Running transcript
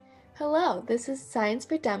Hello, this is Science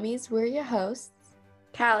for Dummies. We're your hosts,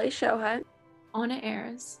 Callie Shohut, Anna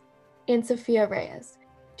Ayers, and Sophia Reyes.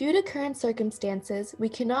 Due to current circumstances, we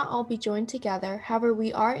cannot all be joined together. However,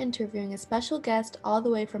 we are interviewing a special guest all the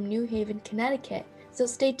way from New Haven, Connecticut, so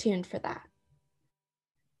stay tuned for that.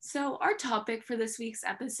 So our topic for this week's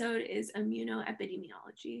episode is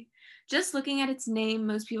immunoepidemiology. Just looking at its name,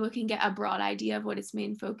 most people can get a broad idea of what its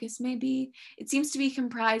main focus may be. It seems to be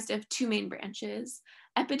comprised of two main branches,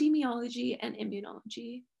 epidemiology and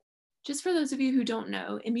immunology. Just for those of you who don't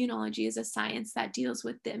know, immunology is a science that deals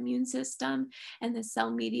with the immune system and the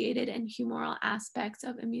cell-mediated and humoral aspects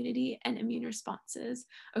of immunity and immune responses,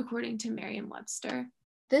 according to Merriam-Webster.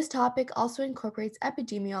 This topic also incorporates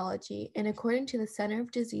epidemiology, and according to the Center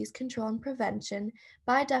of Disease Control and Prevention,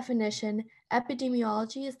 by definition,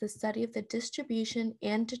 epidemiology is the study of the distribution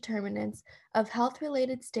and determinants of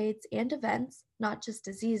health-related states and events, not just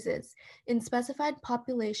diseases, in specified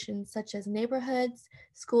populations such as neighborhoods,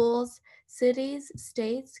 schools, cities,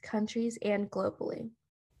 states, countries, and globally.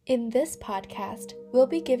 In this podcast, we'll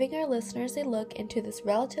be giving our listeners a look into this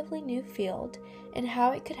relatively new field and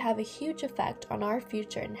how it could have a huge effect on our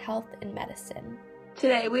future in health and medicine.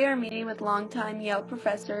 Today we are meeting with longtime Yale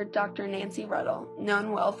professor Dr. Nancy Ruddle,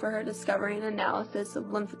 known well for her discovery and analysis of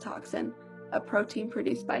lymphotoxin, a protein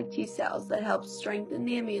produced by T cells that helps strengthen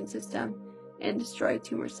the immune system and destroy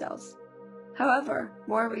tumor cells. However,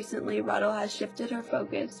 more recently Ruddle has shifted her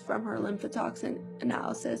focus from her lymphotoxin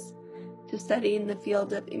analysis to studying the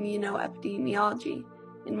field of immunoepidemiology,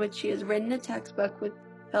 in which she has written a textbook with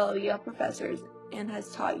fellow Yale professors and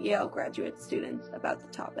has taught Yale graduate students about the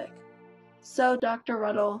topic. So, Dr.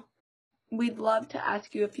 Ruddle, we'd love to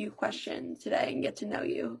ask you a few questions today and get to know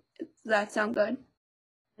you. Does that sound good?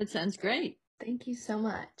 That sounds great. Thank you so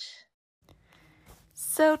much.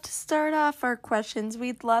 So, to start off our questions,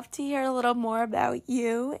 we'd love to hear a little more about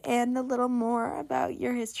you and a little more about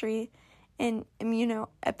your history in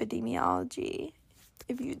immunoepidemiology,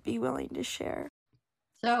 if you'd be willing to share.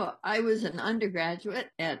 So I was an undergraduate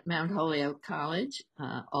at Mount Holyoke College,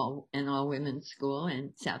 an all-women's school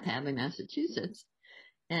in South Hadley, Massachusetts,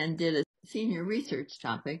 and did a senior research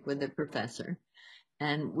topic with a professor.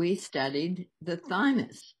 And we studied the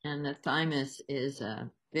thymus, and the thymus is a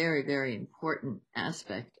very, very important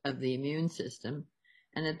aspect of the immune system.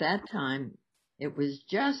 And at that time, it was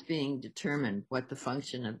just being determined what the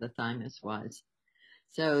function of the thymus was.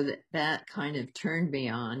 So that kind of turned me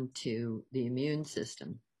on to the immune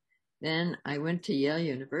system. Then I went to Yale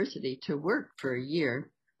University to work for a year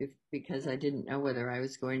because I didn't know whether I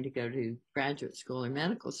was going to go to graduate school or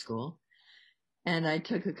medical school. And I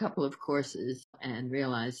took a couple of courses and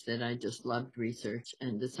realized that I just loved research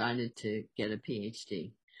and decided to get a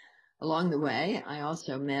PhD. Along the way, I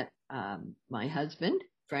also met my husband,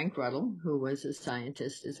 Frank Ruddle, who was a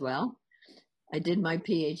scientist as well. I did my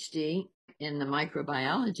PhD in the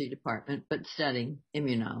microbiology department, but studying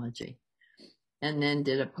immunology, and then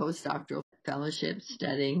did a postdoctoral fellowship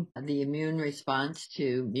studying the immune response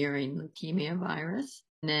to murine leukemia virus,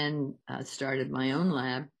 and then started my own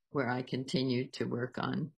lab where I continued to work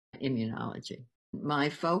on immunology. My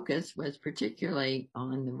focus was particularly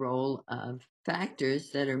on the role of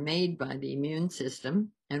factors that are made by the immune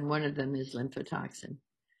system, and one of them is lymphotoxin.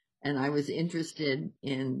 And I was interested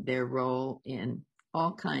in their role in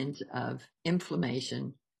all kinds of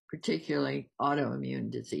inflammation, particularly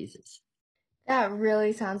autoimmune diseases. That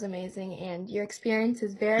really sounds amazing, and your experience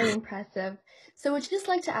is very impressive. So would you just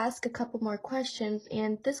like to ask a couple more questions?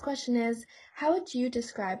 And this question is, how would you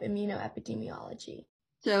describe immunoepidemiology?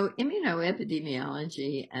 So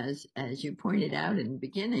immunoepidemiology, as you pointed out in the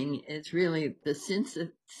beginning, is really the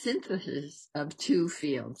synthesis of two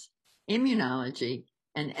fields, immunology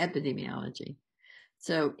and epidemiology.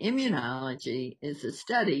 So immunology is the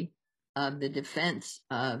study of the defense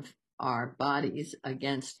of our bodies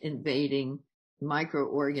against invading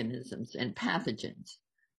microorganisms and pathogens,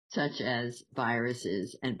 such as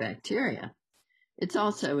viruses and bacteria. It's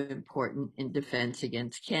also important in defense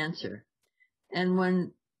against cancer. And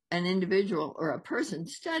when an individual or a person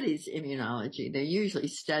studies immunology, they're usually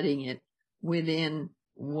studying it within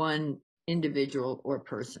one individual or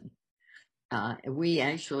person. We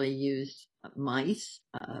actually used mice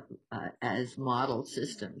as model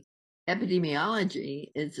systems.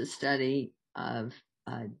 Epidemiology is a study of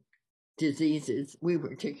diseases. We were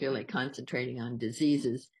particularly concentrating on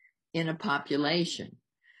diseases in a population.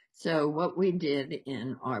 So what we did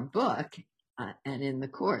in our book and in the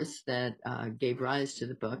course that gave rise to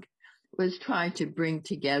the book was try to bring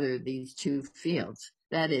together these two fields,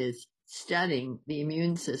 that is, studying the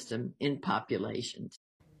immune system in populations.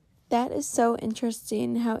 That is so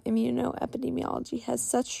interesting how immunoepidemiology has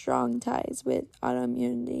such strong ties with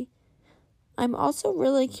autoimmunity. I'm also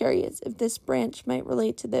really curious if this branch might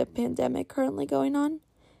relate to the pandemic currently going on.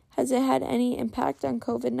 Has it had any impact on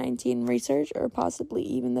COVID-19 research or possibly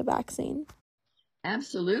even the vaccine?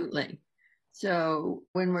 Absolutely. So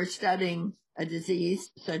when we're studying a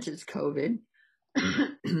disease such as COVID,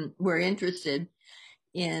 we're interested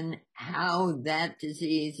in how that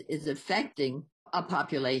disease is affecting a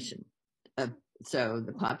population. So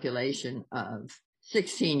the population of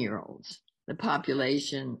 16-year-olds, the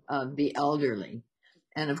population of the elderly.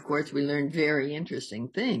 And of course, we learned very interesting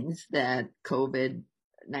things that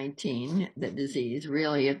COVID-19, the disease,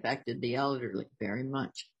 really affected the elderly very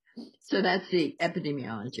much. So that's the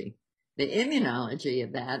epidemiology. The immunology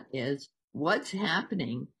of that is what's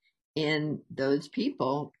happening in those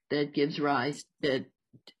people that gives rise to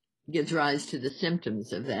the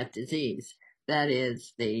symptoms of that disease. That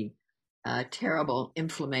is the terrible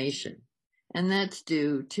inflammation. And that's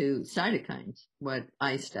due to cytokines, what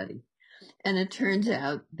I study. And it turns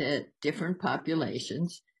out that different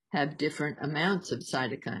populations have different amounts of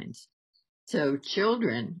cytokines. So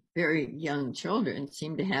children, very young children,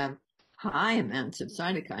 seem to have high amounts of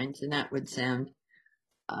cytokines, and that would sound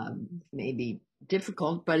maybe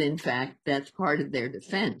difficult, but in fact, that's part of their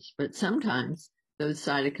defense. But sometimes those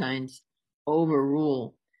cytokines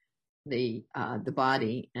overrule the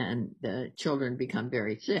body, and the children become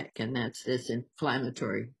very sick, and that's this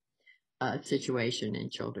inflammatory situation in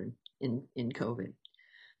children in COVID.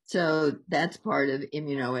 So that's part of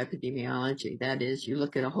immunoepidemiology. That is, you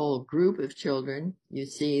look at a whole group of children, you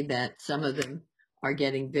see that some of them are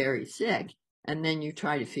getting very sick, and then you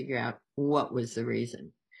try to figure out what was the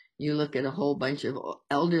reason. You look at a whole bunch of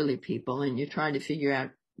elderly people, and you try to figure out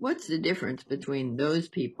what's the difference between those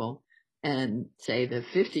people and, say, the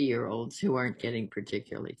 50-year-olds who aren't getting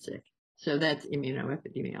particularly sick. So that's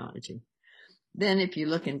immunoepidemiology. Then if you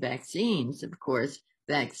look in vaccines, of course,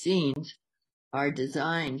 vaccines are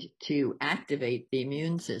designed to activate the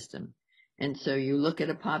immune system. And so you look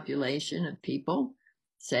at a population of people,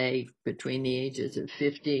 say between the ages of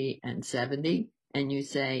 50 and 70, and you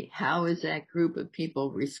say, how is that group of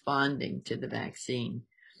people responding to the vaccine?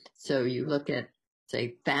 So you look at,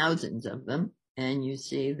 say, thousands of them, and you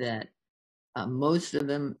see that most of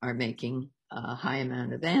them are making a high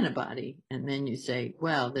amount of antibody. And then you say,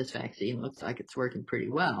 well, this vaccine looks like it's working pretty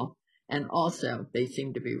well. And also, they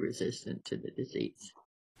seem to be resistant to the disease.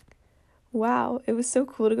 Wow, it was so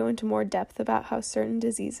cool to go into more depth about how certain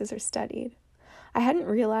diseases are studied. I hadn't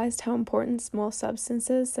realized how important small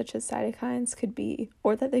substances such as cytokines could be,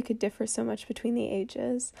 or that they could differ so much between the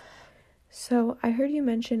ages. So I heard you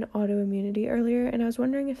mention autoimmunity earlier, and I was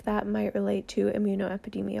wondering if that might relate to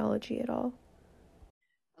immunoepidemiology at all.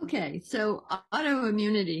 Okay, so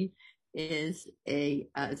autoimmunity is a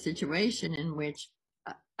situation in which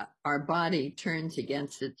our body turns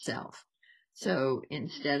against itself. So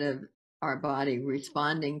instead of our body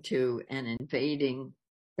responding to an invading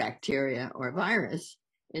bacteria or virus,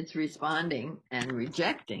 it's responding and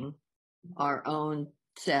rejecting our own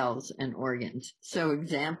cells and organs. So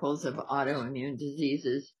examples of autoimmune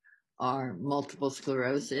diseases are multiple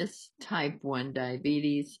sclerosis, type 1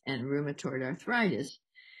 diabetes, and rheumatoid arthritis,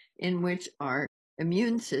 in which our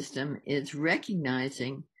immune system is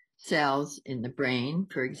recognizing cells in the brain,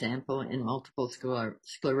 for example, in multiple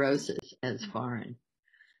sclerosis, as foreign.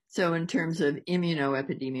 So in terms of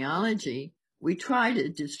immunoepidemiology, we try to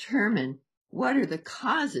determine what are the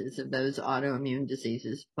causes of those autoimmune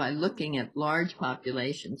diseases by looking at large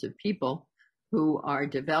populations of people who are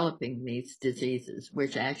developing these diseases,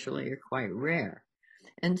 which actually are quite rare.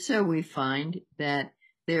 And so we find that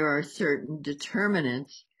there are certain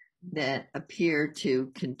determinants that appear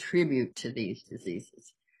to contribute to these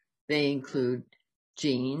diseases. They include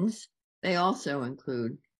genes. They also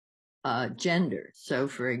include gender. So,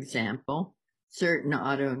 for example, certain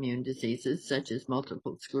autoimmune diseases, such as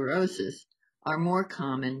multiple sclerosis, are more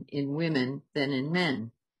common in women than in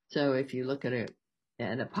men. So if you look at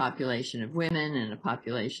a population of women and a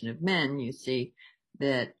population of men, you see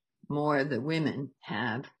that more of the women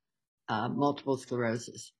have multiple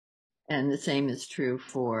sclerosis. And the same is true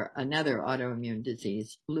for another autoimmune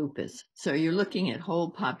disease, lupus. So you're looking at whole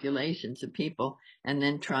populations of people and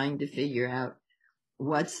then trying to figure out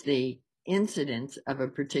what's the incidence of a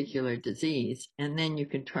particular disease. And then you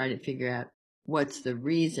can try to figure out what's the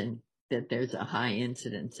reason that there's a high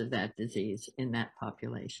incidence of that disease in that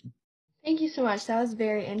population. Thank you so much. That was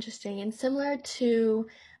very interesting. And similar to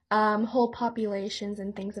whole populations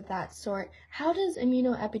and things of that sort, how does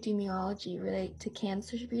immunoepidemiology relate to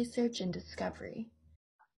cancer research and discovery?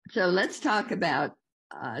 So let's talk about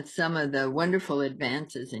some of the wonderful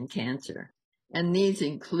advances in cancer. And these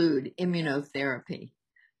include immunotherapy.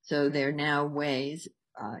 So there are now ways,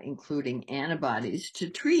 including antibodies, to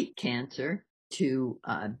treat cancer, to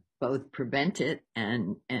both prevent it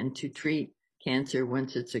and to treat cancer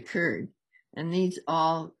once it's occurred. And these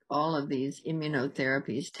all of these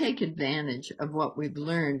immunotherapies take advantage of what we've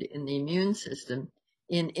learned in the immune system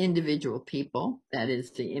in individual people, that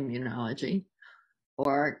is the immunology,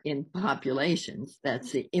 or in populations,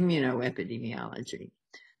 that's the immunoepidemiology.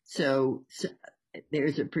 So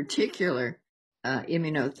there's a particular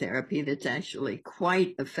immunotherapy that's actually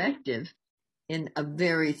quite effective in a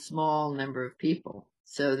very small number of people.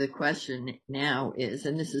 So the question now is,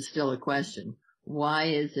 and this is still a question, why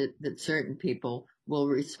is it that certain people will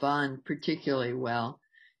respond particularly well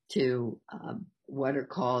to what are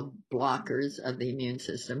called blockers of the immune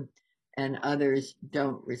system, and others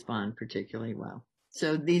don't respond particularly well?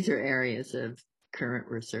 So these are areas of current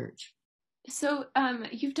research. So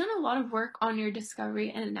you've done a lot of work on your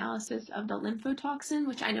discovery and analysis of the lymphotoxin,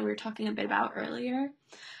 which I know we were talking a bit about earlier.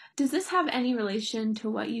 Does this have any relation to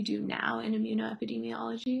what you do now in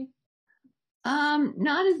immunoepidemiology?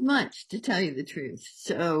 Not as much, to tell you the truth.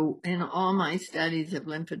 So in all my studies of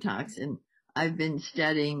lymphotoxin, I've been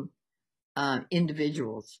studying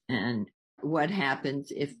individuals and what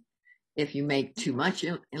happens if you make too much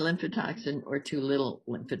lymphotoxin or too little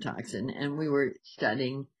lymphotoxin. And we were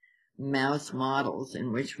studying mouse models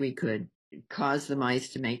in which we could cause the mice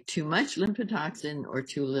to make too much lymphotoxin or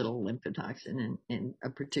too little lymphotoxin in a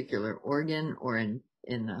particular organ or in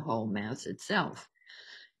the whole mouse itself.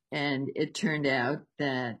 And it turned out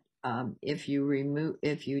that if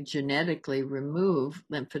you genetically remove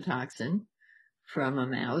lymphotoxin from a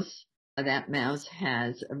mouse, that mouse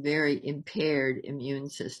has a very impaired immune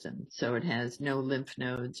system. So it has no lymph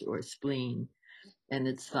nodes or spleen, and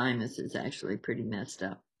its thymus is actually pretty messed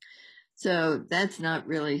up. So that's not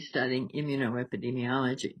really studying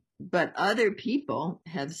immunoepidemiology. But other people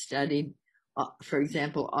have studied, for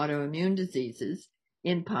example, autoimmune diseases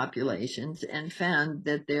in populations and found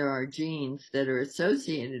that there are genes that are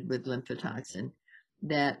associated with lymphotoxin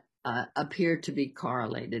that appear to be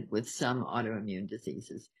correlated with some autoimmune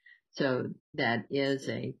diseases. So that is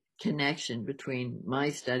a connection between my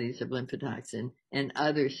studies of lymphotoxin and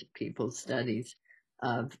other people's studies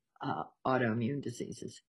of autoimmune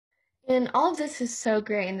diseases. And all of this is so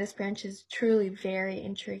great, and this branch is truly very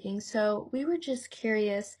intriguing. So we were just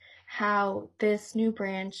curious how this new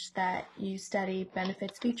branch that you study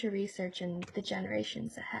benefits future research in the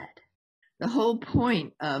generations ahead. The whole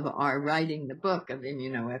point of our writing the book of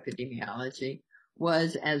immunoepidemiology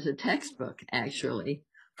was as a textbook, actually,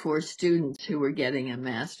 for students who were getting a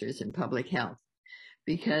master's in public health.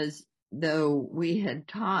 Because though we had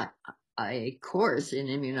taught a course in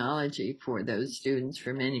immunology for those students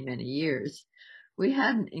for many, many years, we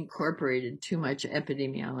hadn't incorporated too much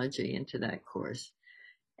epidemiology into that course.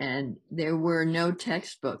 And there were no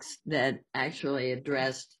textbooks that actually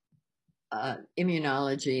addressed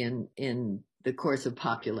immunology in the course of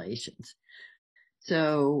populations.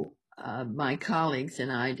 So my colleagues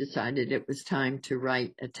and I decided it was time to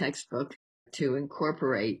write a textbook to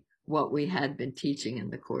incorporate what we had been teaching in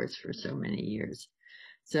the course for so many years.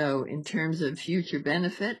 So in terms of future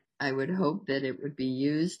benefit, I would hope that it would be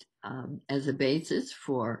used as a basis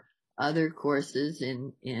for other courses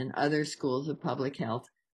in other schools of public health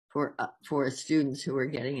for students who are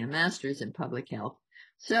getting a master's in public health,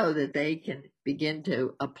 so that they can begin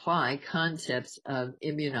to apply concepts of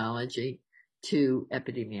immunology to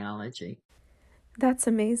epidemiology. That's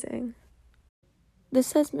amazing.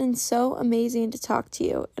 This has been so amazing to talk to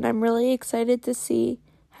you, and I'm really excited to see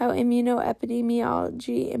how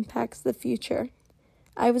immunoepidemiology impacts the future.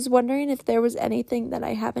 I was wondering if there was anything that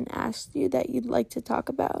I haven't asked you that you'd like to talk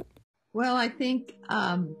about. Well, I think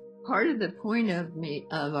part of the point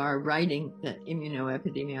of our writing the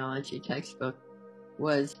immunoepidemiology textbook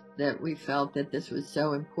was that we felt that this was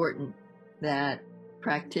so important that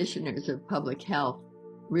practitioners of public health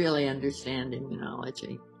really understand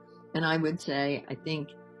immunology. And I would say, I think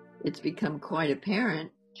it's become quite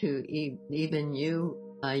apparent to even you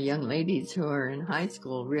young ladies who are in high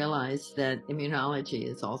school realize that immunology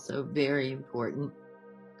is also very important.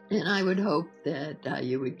 And I would hope that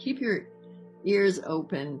you would keep your ears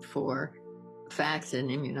open for facts in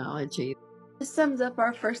immunology. This sums up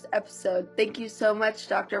our first episode. Thank you so much,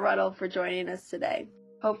 Dr. Ruddle, for joining us today.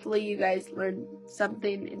 Hopefully you guys learned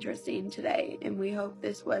something interesting today, and we hope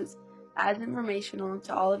this was as informational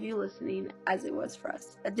to all of you listening as it was for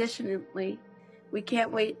us. Additionally, we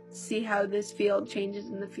can't wait to see how this field changes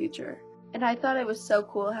in the future. And I thought it was so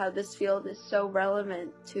cool how this field is so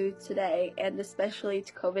relevant to today, and especially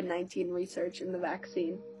to COVID-19 research and the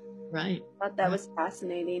vaccine. Right. I thought that was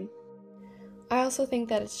fascinating. I also think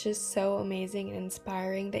that it's just so amazing and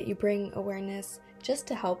inspiring that you bring awareness just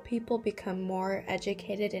to help people become more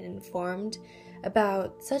educated and informed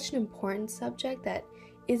about such an important subject that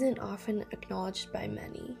isn't often acknowledged by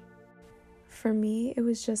many. For me, it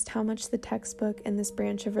was just how much the textbook and this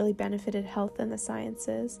branch have really benefited health and the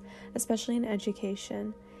sciences, especially in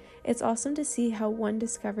education. It's awesome to see how one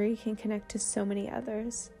discovery can connect to so many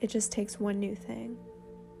others. It just takes one new thing.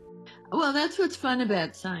 Well, that's what's fun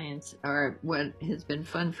about science, or what has been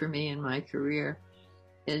fun for me in my career,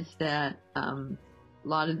 is that a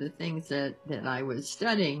lot of the things that I was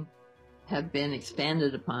studying have been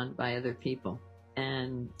expanded upon by other people.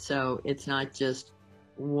 And so it's not just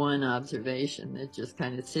one observation that just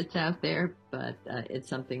kind of sits out there, but it's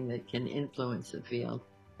something that can influence the field.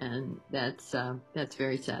 And that's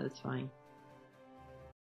very satisfying.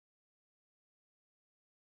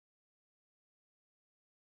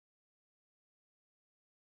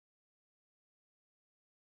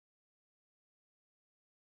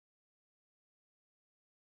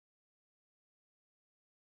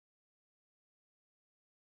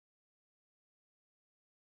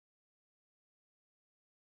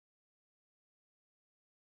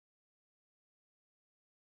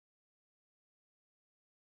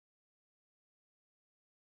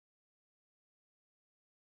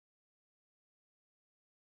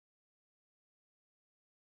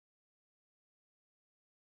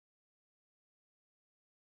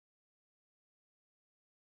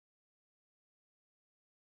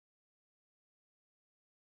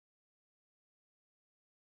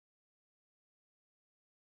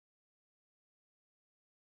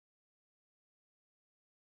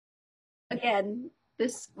 Again,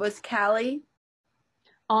 this was Callie,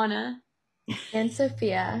 Anna, And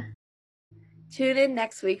Sophia. Tune in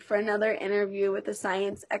next week for another interview with a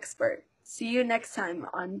science expert. See you next time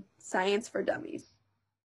on Science for Dummies.